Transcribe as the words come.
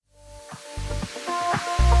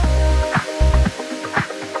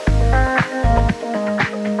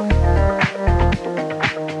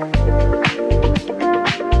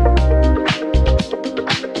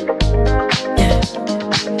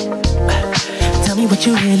what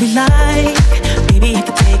you really like. Baby, I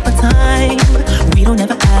can take my time. We don't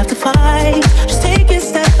ever have to fight. Just take it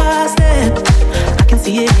step by step. I can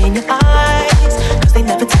see it in your eyes, cause they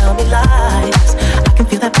never tell me lies. I can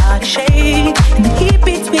feel that body shake and the heat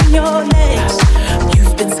between your legs.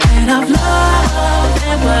 You've been scared of love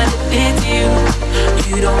and what it did to you.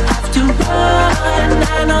 You don't have to run,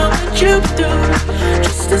 I know what you do.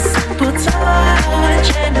 Just a simple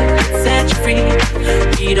touch and it can set you free.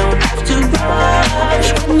 We don't have to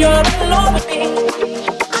rush when you're alone with me. I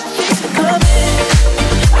feel it coming,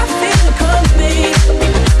 I feel it coming,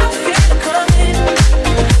 I feel it coming,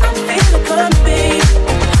 I feel it coming,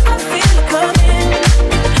 I feel it coming,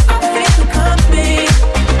 I feel it coming,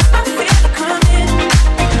 I feel it coming,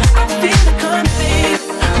 I feel it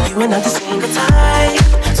coming. You are not the single type,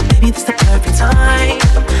 so maybe this the perfect time.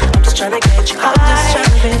 I'm just trying to get you high,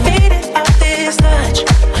 faded out this touch.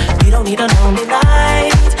 We don't need a lonely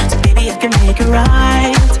night, so baby I can make it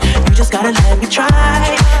right. You just gotta let me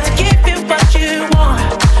try to give you what you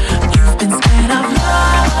want. You've been scared of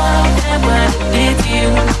love and what it did to you.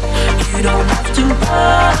 You don't have to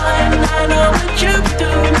run, I know what you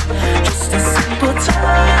do. Just a simple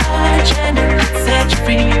touch and it can set you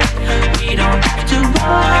free. We don't have to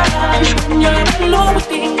rush when you're alone with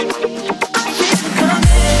me. I feel it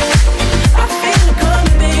coming, I feel it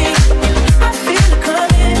coming, I feel it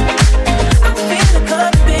coming, I feel it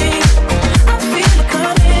coming, I feel it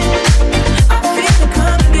coming, I feel it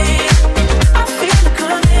coming, I feel it coming, I feel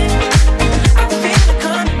it coming, I feel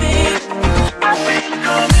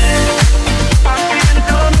it coming, I feel it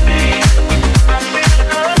coming, I feel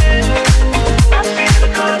it coming, I feel it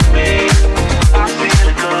coming, I feel it coming, I feel it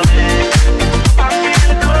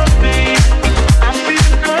coming, I feel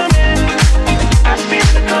it coming, I feel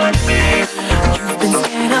it coming. You've been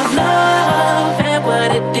scared of love and what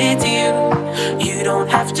it did to you. You don't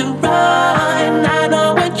have to run, I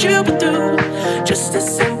know what you've been through. Just a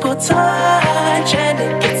simple touch and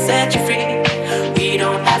it can set you free. We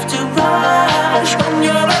don't have to rush when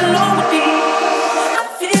you're alone with me. I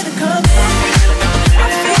feel it coming, I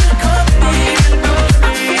feel it coming, I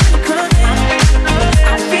feel it coming, I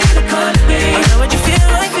feel it coming. I know what you feel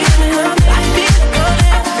like feeling. I feel it coming, I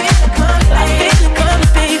feel it coming, I feel it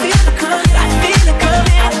coming, baby. I feel it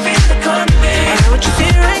coming, I feel it coming. I know what you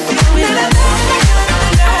feel right feeling. I feel it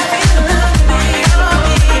coming, I feel it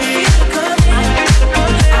coming.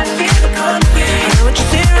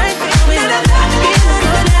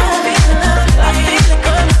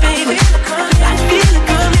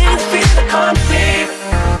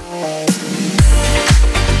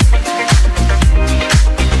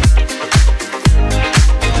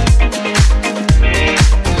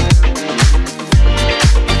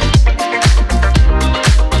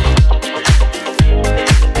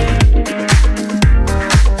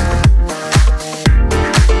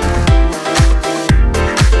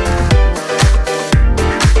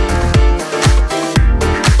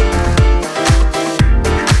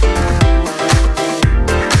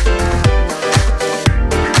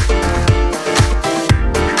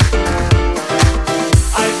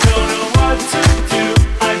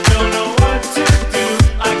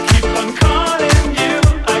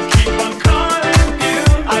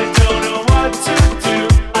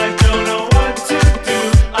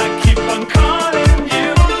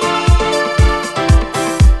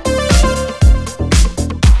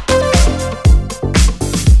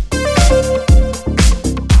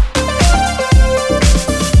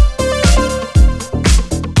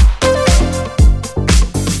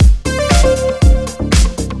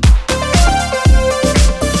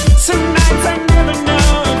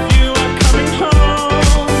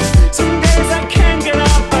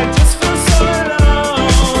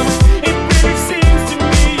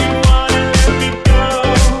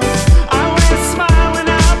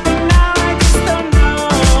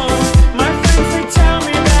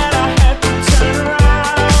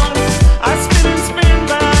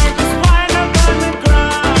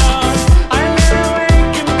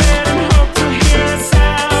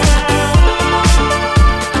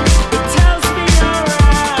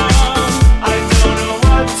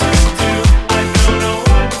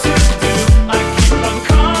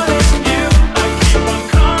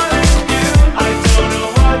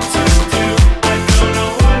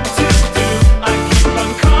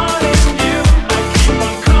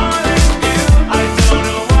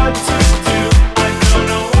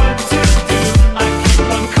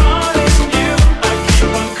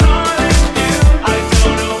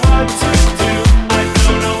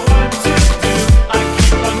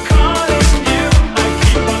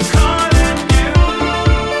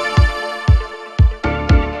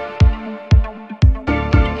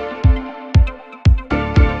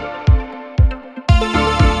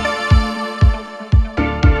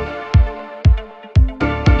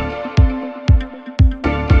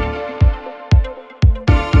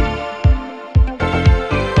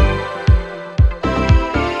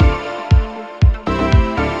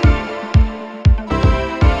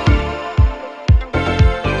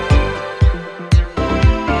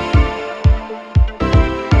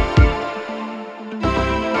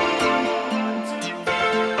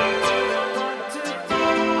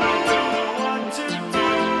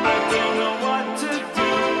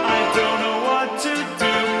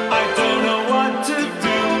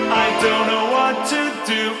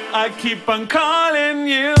 I keep on calling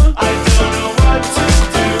you. I don't know what to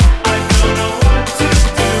do. I don't know what to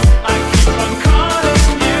do. I keep on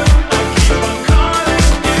calling you. I keep on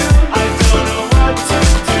calling you. I don't know what to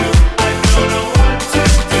do. I don't know what to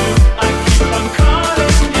do. I keep on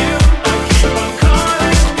calling you. I keep on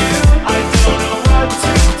calling you. I don't know what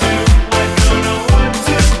to do. I don't know what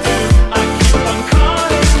to do. I keep on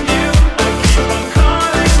calling you. I keep on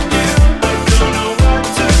calling you. I don't know what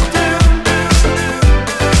to do.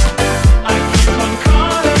 I keep on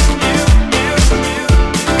calling you, you, you.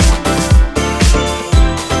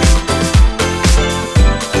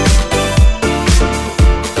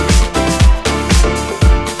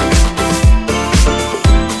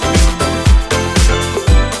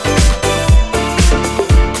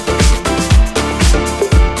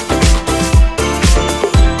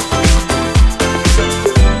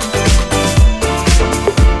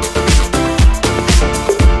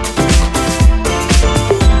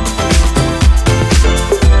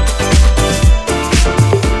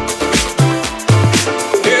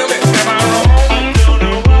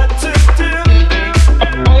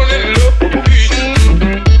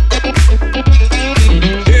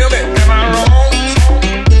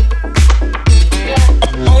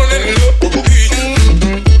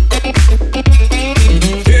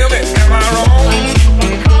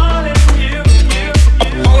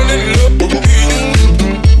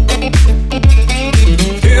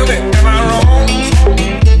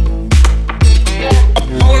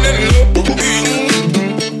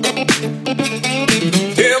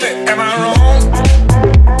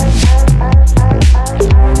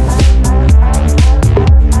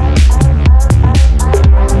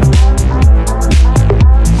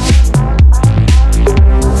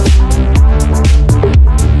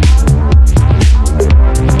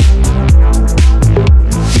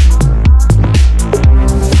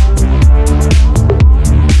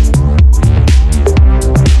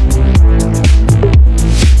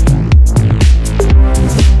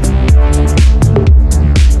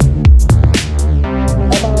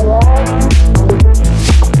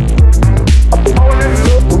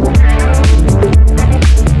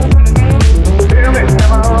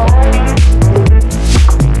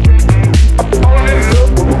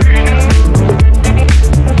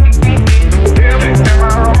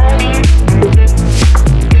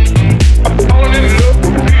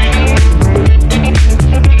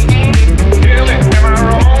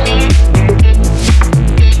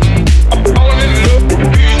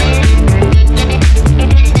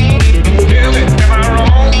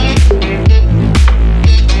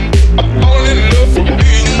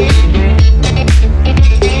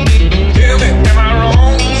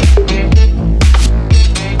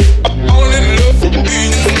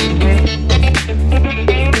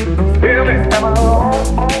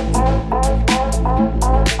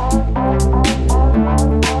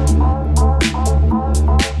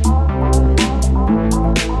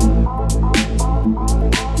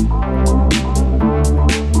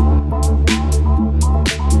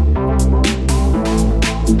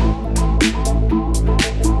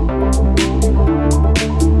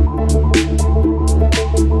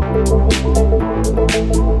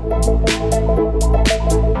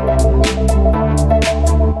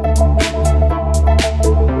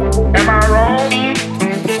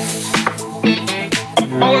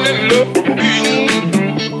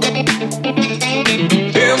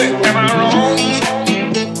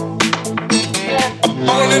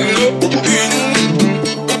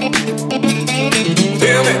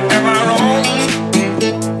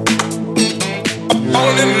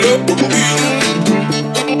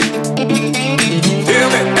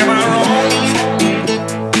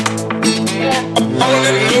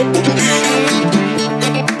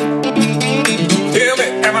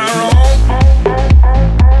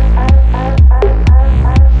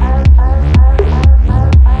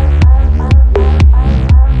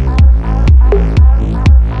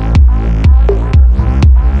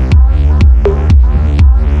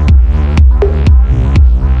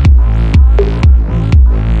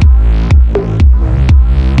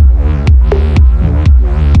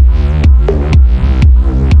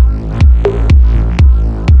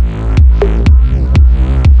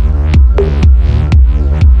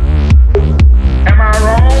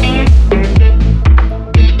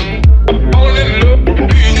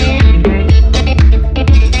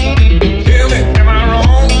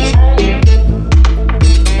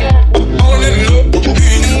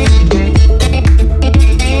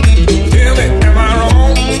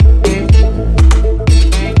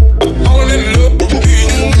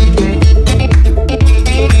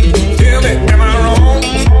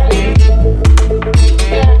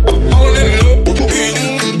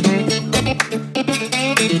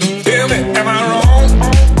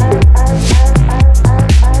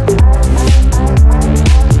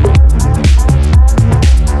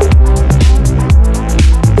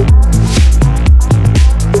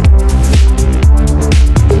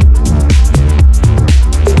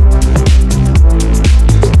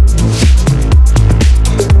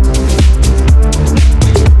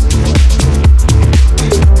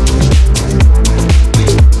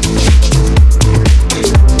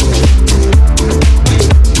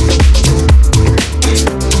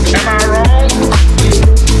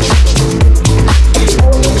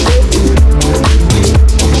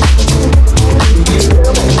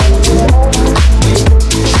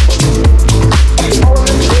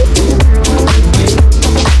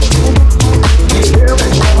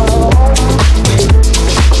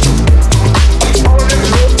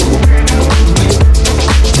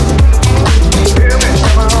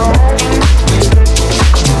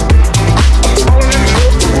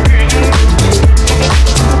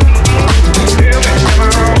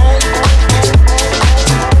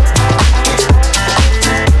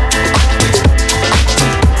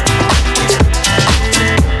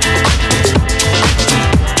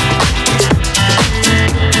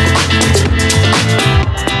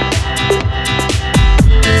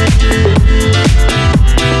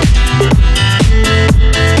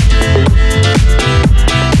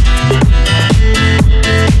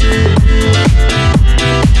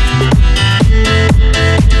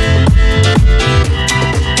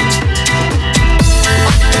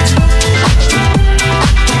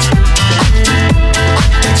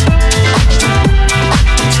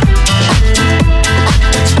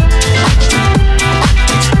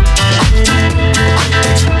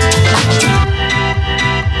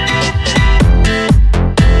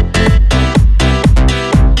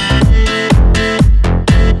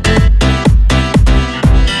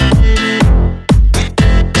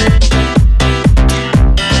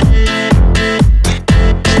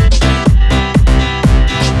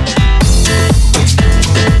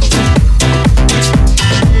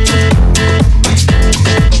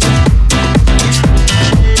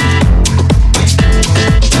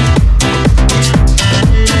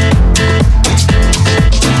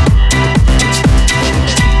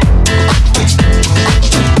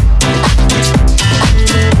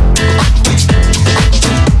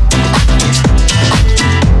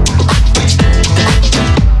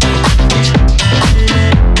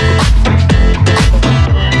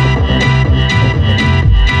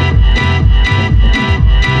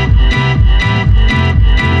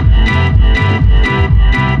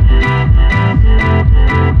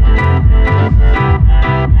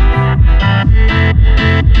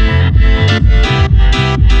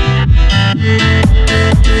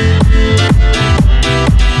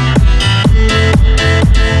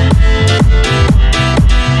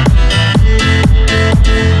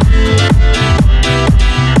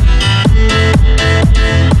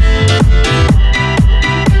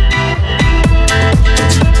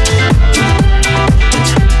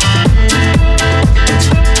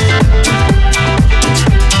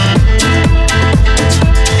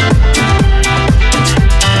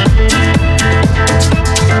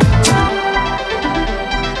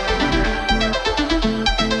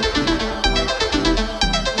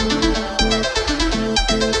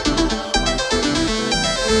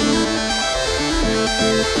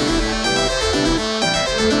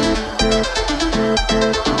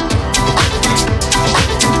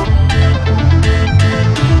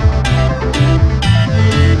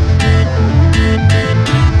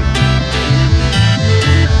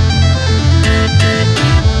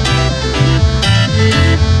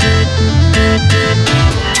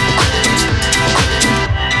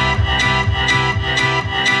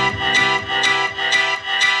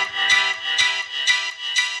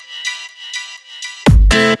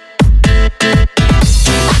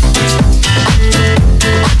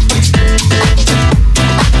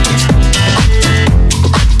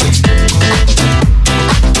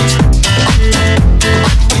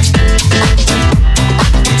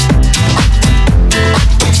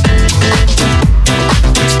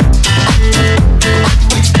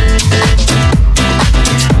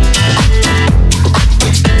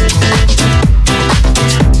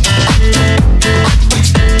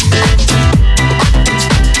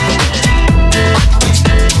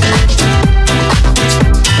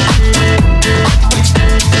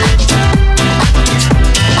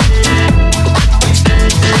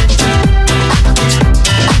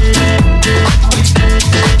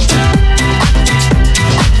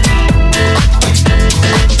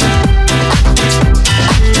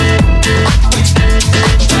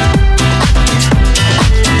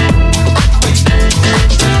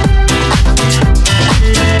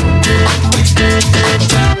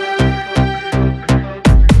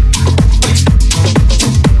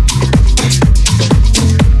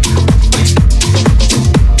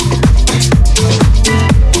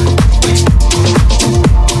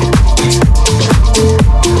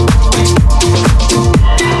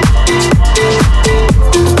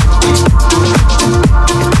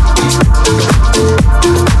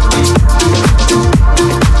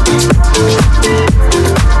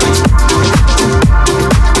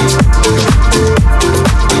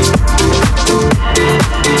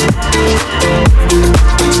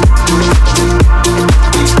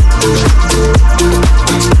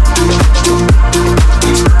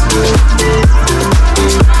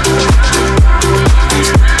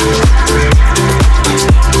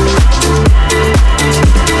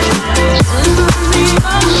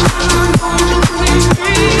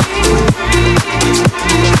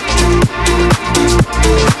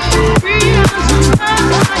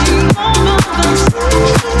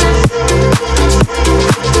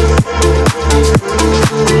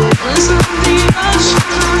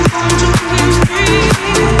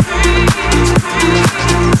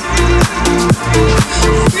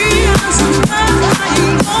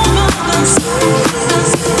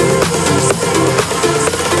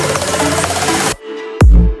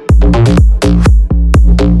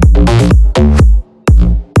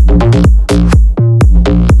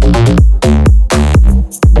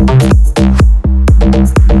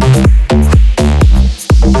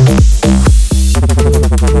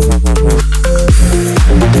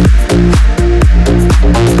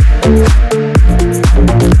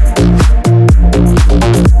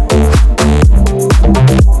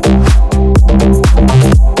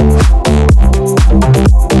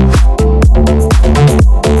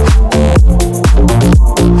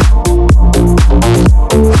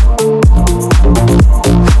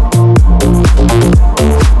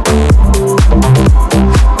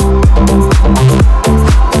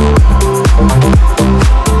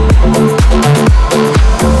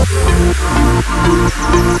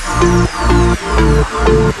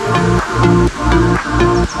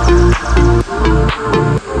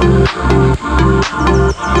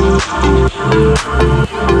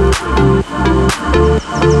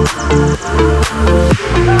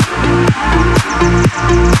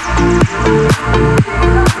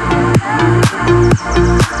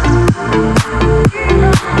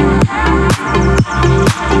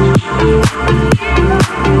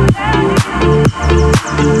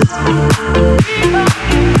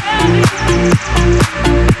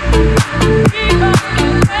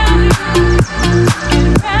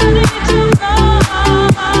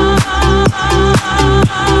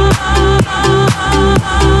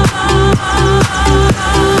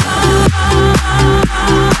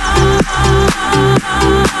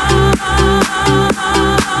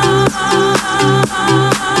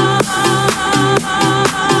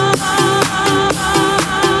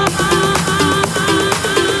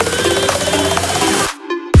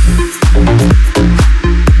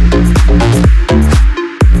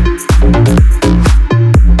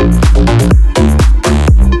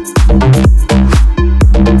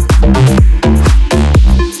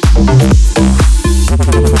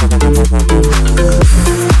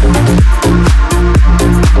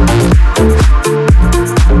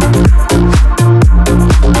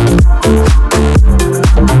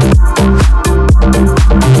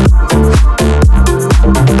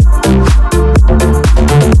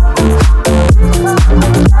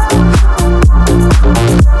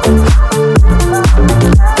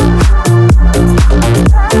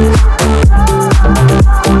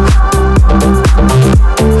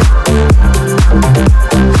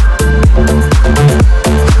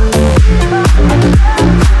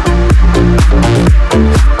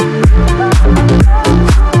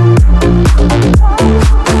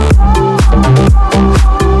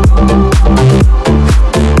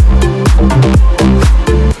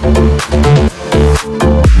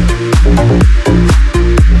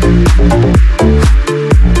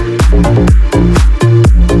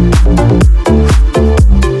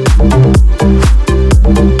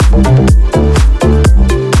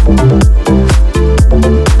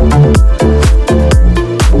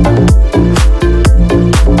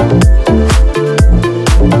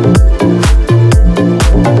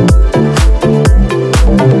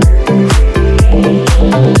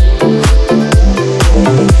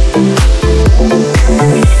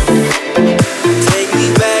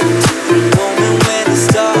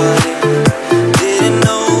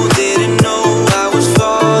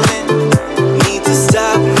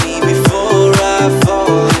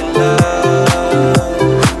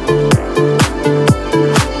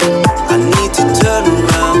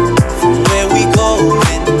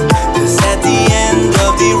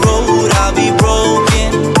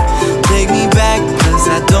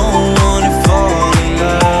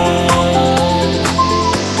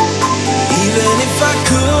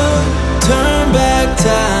 turn back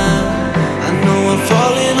time, I know I'm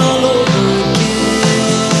falling all over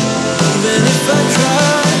again. Even if I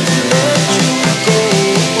try to let you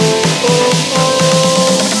go,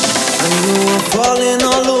 I know I'm falling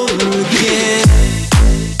all over again.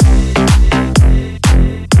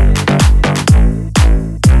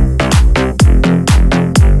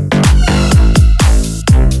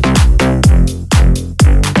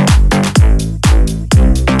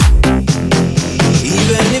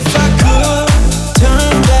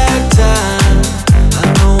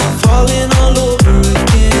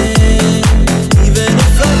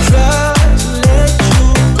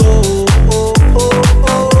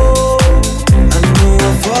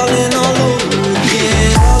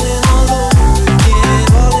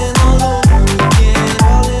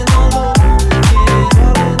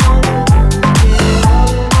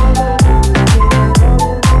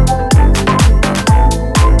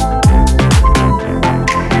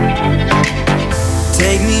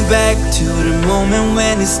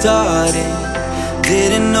 Started.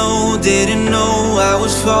 Didn't know I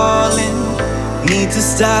was falling. Need to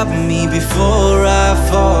stop me before I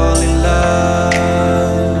fall in love.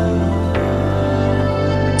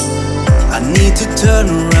 I need to turn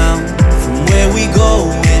around from where we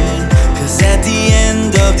going, 'cause at the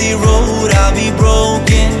end of the road I'll be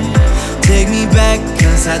broken. Take me back,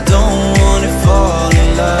 'cause I don't wanna fall in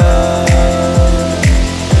love.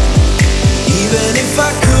 Even if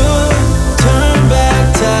I could turn back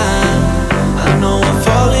time, I know I'm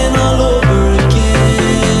falling all over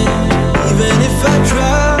again. Even if I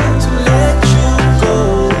try to let you go,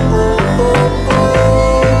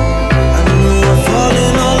 I know I'm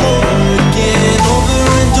falling all over again. Over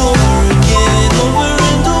and over again, over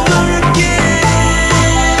and over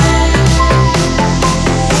again.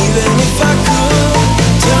 Even if I could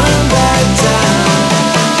turn back time,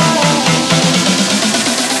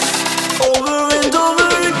 over and over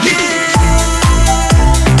again.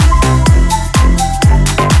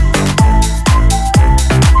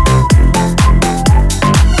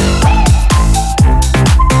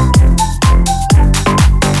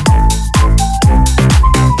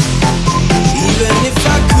 Even if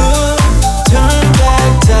I could turn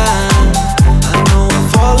back time, I know I'm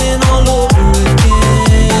falling all over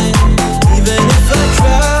again. Even if I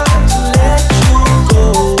try to let you go,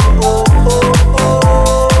 I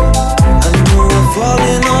know I'm falling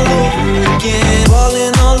all over again. Falling all over again.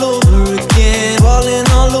 Falling all over again.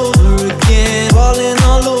 Falling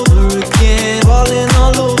all over again. Falling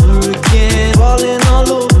all over again. Falling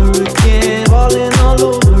all over again. Falling all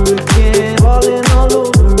over again. Falling all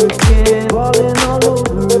over again. Falling all over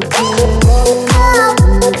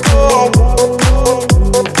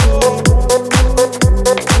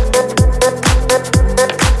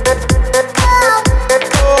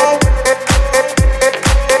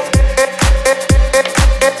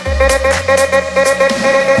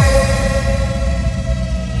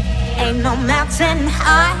Ain't no mountain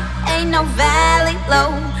high, ain't no valley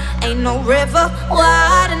low, ain't no river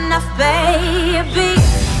wide enough, baby.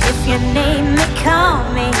 If you need me, call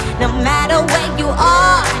me. No matter where you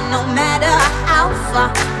are, no matter how far.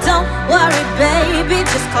 Don't worry, baby,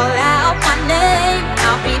 just call out my name.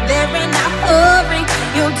 I'll be there in a hurry.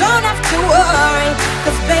 You don't have to worry,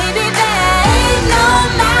 'cause baby, there ain't no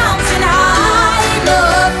mountain high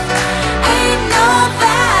enough, ain't no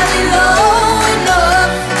valley low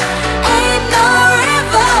enough, ain't no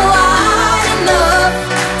river wide enough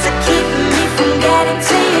to keep me from getting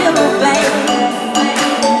to you, baby.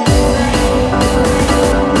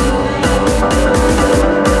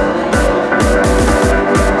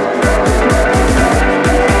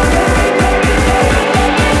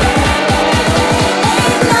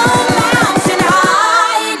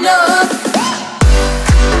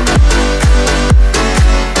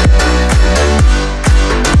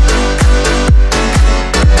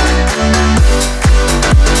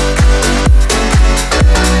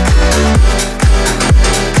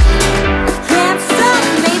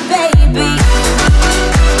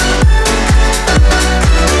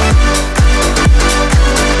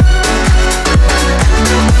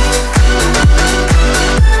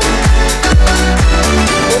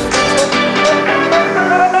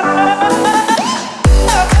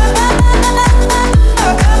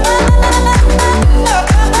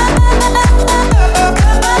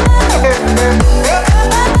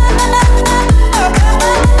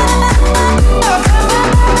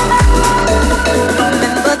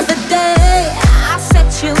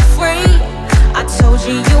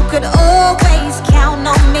 could always count